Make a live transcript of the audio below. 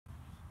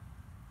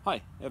Hi,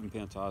 Evan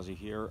Pantazi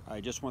here. I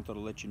just wanted to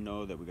let you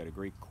know that we got a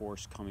great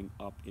course coming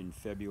up in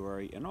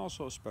February and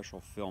also a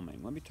special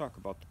filming. Let me talk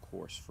about the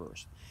course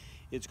first.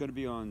 It's going to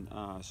be on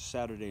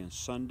Saturday and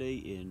Sunday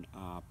in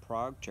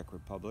Prague, Czech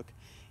Republic.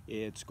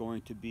 It's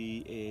going to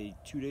be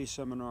a 2-day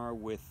seminar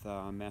with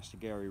Master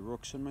Gary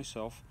Rooks and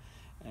myself,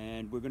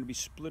 and we're going to be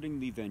splitting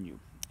the venue.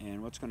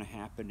 And what's going to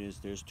happen is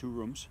there's two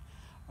rooms.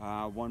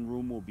 One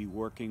room will be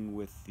working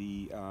with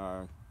the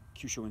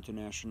Kyusho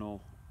International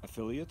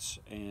affiliates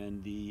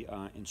and the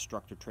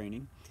instructor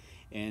training,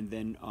 and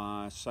then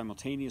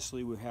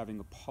simultaneously we're having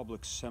a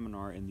public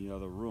seminar in the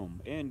other room,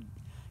 and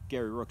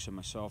Gary Rooks and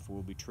myself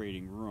will be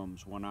trading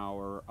rooms. 1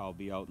 hour I'll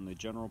be out in the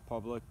general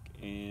public,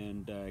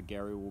 and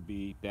Gary will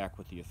be back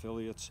with the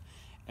affiliates,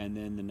 and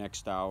then the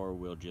next hour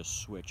we'll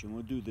just switch, and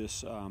we'll do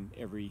this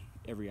every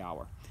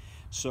hour.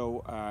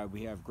 So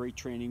we have great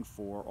training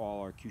for all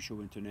our Kyusho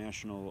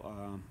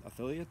International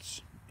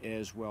affiliates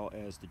as well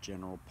as the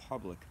general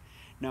public.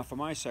 Now for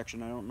my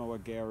section, I don't know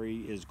what Gary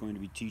is going to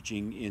be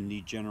teaching in the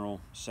general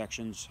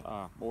sections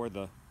or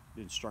the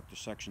instructor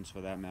sections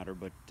for that matter,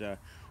 but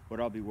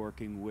what I'll be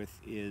working with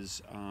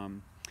is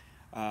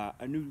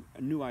a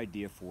new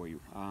idea for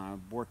you,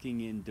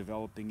 working in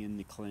developing in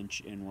the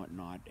clinch and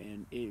whatnot.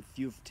 And if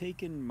you've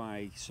taken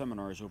my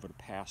seminars over the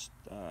past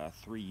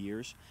 3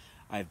 years,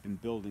 I've been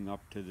building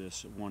up to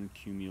this one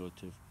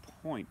cumulative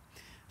point.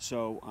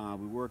 So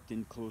we worked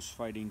in close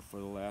fighting for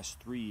the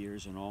last 3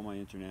 years in all my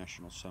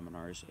international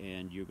seminars,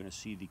 and you're going to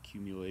see the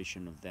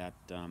accumulation of that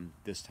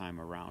this time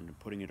around, and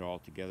putting it all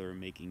together and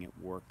making it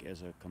work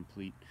as a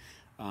complete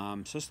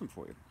system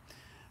for you.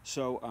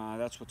 So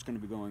that's what's going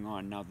to be going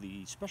on. Now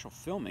the special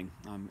filming,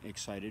 I'm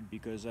excited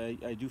because I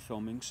do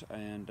filmings,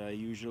 and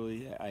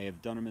I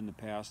have done them in the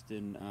past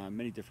in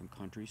many different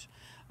countries.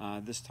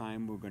 This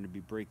time we're going to be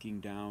breaking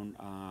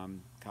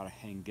down kata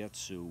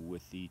hengetsu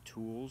with the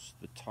tools,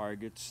 the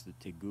targets, the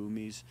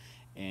tegumis,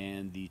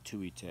 and the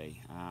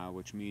tuite,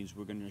 which means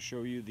we're going to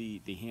show you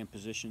the hand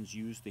positions,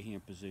 use the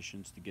hand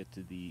positions to get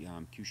to the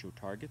Kyusho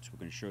targets. We're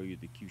going to show you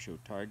the Kyusho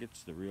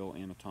targets, the real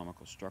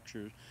anatomical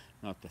structures,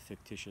 not the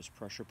fictitious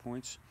pressure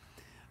points.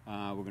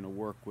 We're going to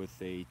work with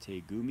a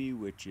tegumi,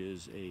 which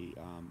is a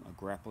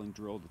grappling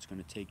drill that's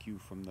going to take you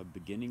from the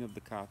beginning of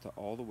the kata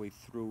all the way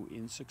through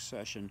in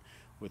succession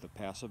with a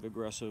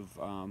passive-aggressive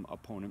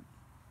opponent.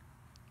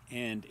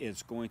 And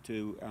it's going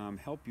to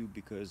help you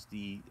because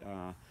the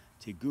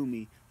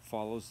tegumi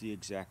follows the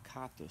exact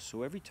kata.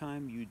 So every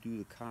time you do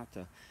the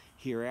kata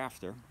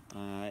hereafter,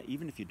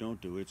 even if you don't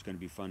do it, it's going to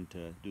be fun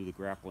to do the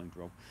grappling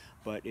drill.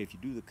 But if you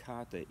do the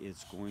kata,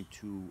 it's going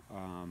to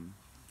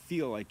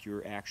feel like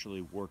you're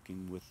actually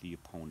working with the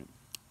opponent.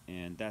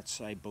 And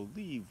that's, I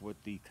believe, what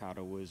the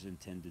kata was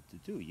intended to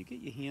do. You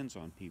get your hands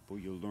on people,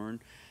 you learn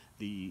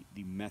the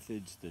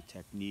methods, the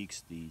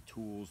techniques, the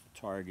tools, the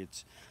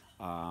targets,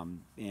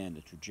 and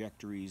the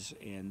trajectories,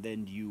 and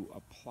then you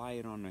apply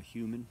it on a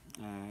human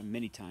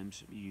many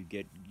times. You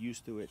get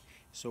used to it,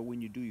 so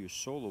when you do your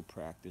solo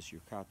practice,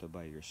 your kata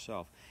by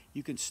yourself,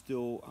 you can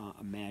still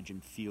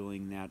imagine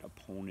feeling that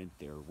opponent,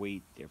 their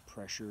weight, their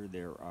pressure,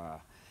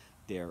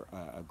 their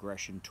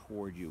aggression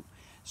toward you.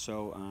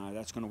 So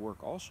that's going to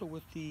work also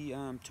with the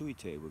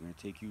tuite. We're going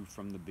to take you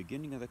from the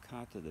beginning of the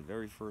kata, the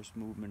very first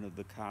movement of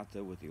the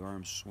kata with the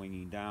arms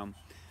swinging down,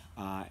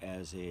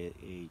 as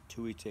a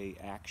tuite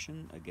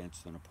action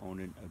against an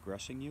opponent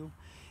aggressing you,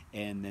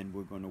 and then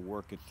we're going to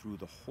work it through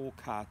the whole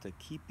kata,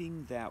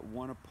 keeping that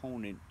one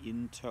opponent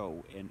in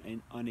tow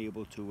and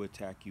unable to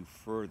attack you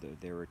further.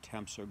 Their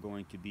attempts are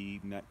going to be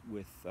met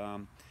with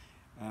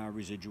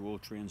residual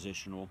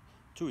transitional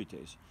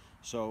tuites.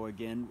 So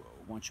again,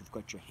 once you've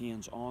got your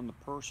hands on the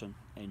person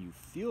and you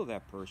feel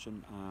that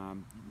person,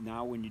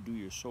 now when you do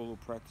your solo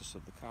practice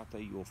of the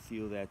kata, you'll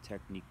feel that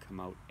technique come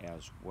out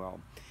as well.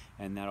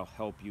 And that'll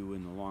help you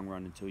in the long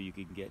run until you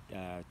can get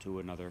to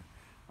another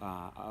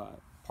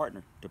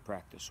partner to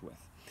practice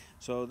with.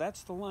 So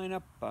that's the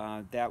lineup.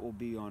 That will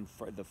be on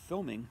the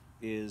filming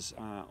is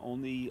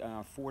only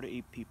 4 to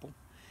 8 people.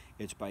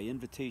 It's by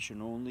invitation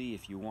only.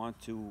 If you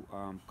want to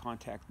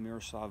contact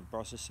Miroslav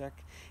Brosisek,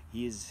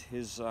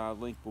 his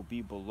link will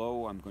be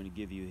below. I'm going to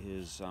give you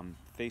his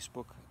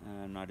Facebook,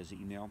 not his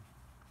email,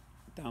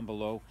 down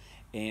below.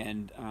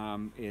 And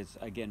it's,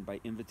 again,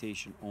 by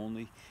invitation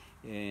only.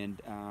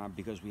 And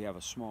because we have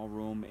a small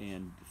room,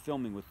 and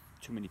filming with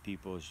too many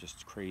people is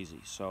just crazy.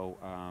 So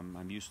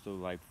I'm used to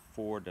like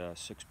 4 to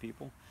 6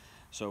 people.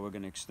 So we're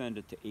going to extend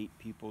it to 8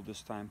 people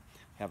this time.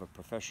 Have a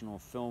professional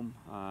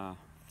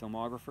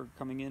filmographer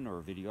coming in, or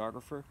a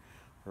videographer.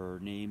 Her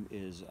name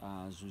is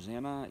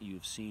Zuzana.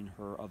 You've seen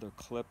her other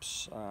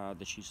clips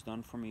that she's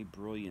done for me.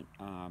 Brilliant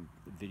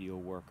video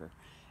worker.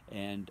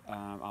 And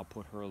I'll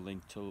put her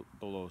link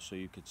below so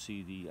you could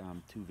see the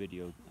 2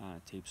 video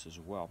tapes as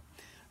well.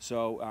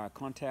 So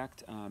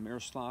contact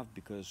Miroslav,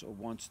 because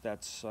once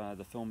that's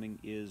the filming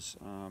is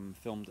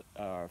filmed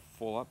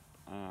full up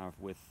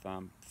with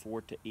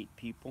 4 to 8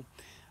 people,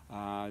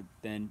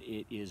 then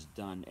it is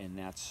done, and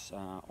that's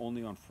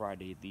only on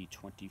Friday, the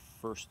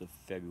 21st of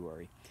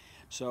February.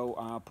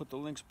 So put the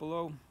links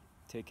below.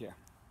 Take care.